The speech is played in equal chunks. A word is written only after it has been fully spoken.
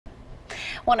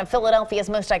One of Philadelphia's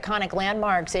most iconic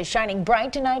landmarks is shining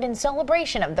bright tonight in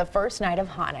celebration of the first night of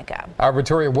Hanukkah. Our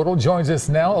Vittoria Woodill joins us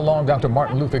now along Dr.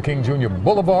 Martin Luther King Jr.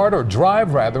 Boulevard, or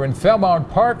Drive rather, in Fairmount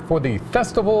Park for the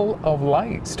Festival of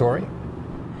Lights. Tori?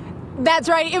 That's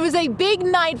right. It was a big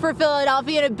night for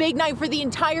Philadelphia and a big night for the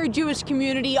entire Jewish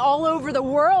community all over the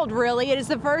world, really. It is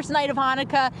the first night of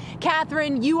Hanukkah.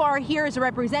 Catherine, you are here as a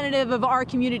representative of our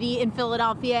community in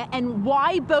Philadelphia. And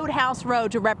why Boathouse Row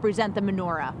to represent the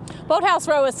menorah? Boathouse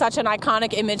Row is such an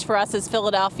iconic image for us as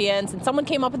Philadelphians. And someone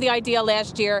came up with the idea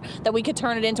last year that we could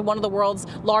turn it into one of the world's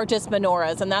largest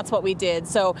menorahs. And that's what we did.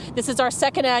 So this is our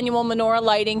second annual menorah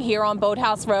lighting here on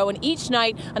Boathouse Row. And each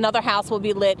night, another house will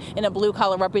be lit in a blue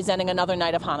color representing another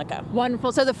night of Hanukkah.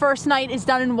 Wonderful. So the first night is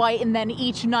done in white, and then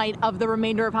each night of the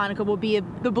remainder of Hanukkah will be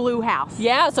the blue house.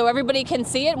 Yeah, so everybody can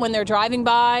see it when they're driving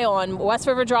by on West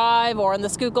River Drive or on the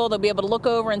Schuylkill. They'll be able to look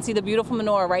over and see the beautiful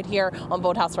menorah right here on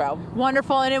Boathouse Row.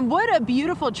 Wonderful. And what a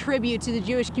beautiful tribute to the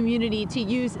Jewish community to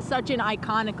use such an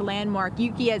iconic landmark.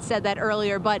 Yuki had said that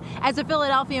earlier, but as a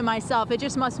Philadelphian myself, it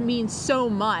just must mean so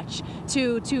much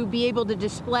to be able to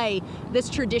display this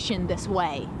tradition this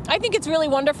way. I think it's really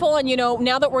wonderful, and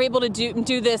now that we're able to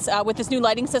do this with this new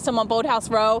lighting system on Boathouse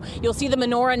Row, you'll see the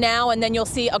menorah now, and then you'll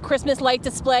see a Christmas light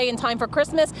display in time for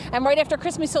Christmas, and right after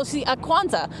Christmas you'll see a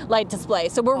Kwanzaa light display.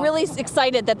 So we're really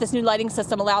excited that this new lighting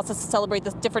system allows us to celebrate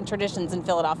the different traditions in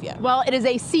Philadelphia. Well, it is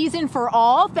a season for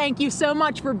all. Thank you so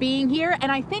much for being here,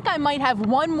 and I think I might have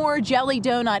one more jelly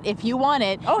donut if you want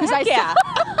it. Oh, heck yeah.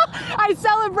 I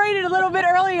celebrated a little bit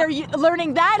earlier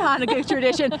learning that Hanukkah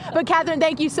tradition. But Catherine,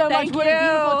 thank you so much. What a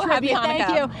beautiful tribute. Thank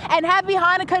you. And happy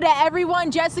Hanukkah to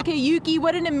everyone. Jessica, Yuki,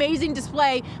 what an amazing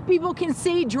display. People can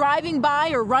see driving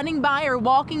by or running by or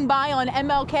walking by on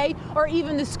MLK or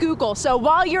even the Schuylkill. So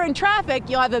while you're in traffic,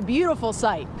 you'll have a beautiful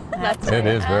sight. It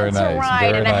is very nice. That's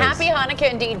right. Very and nice. A happy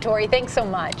Hanukkah indeed, Tori. Thanks so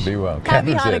much. Be well.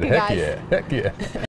 Happy Catherine Hanukkah, said, heck guys. yeah. Heck yeah.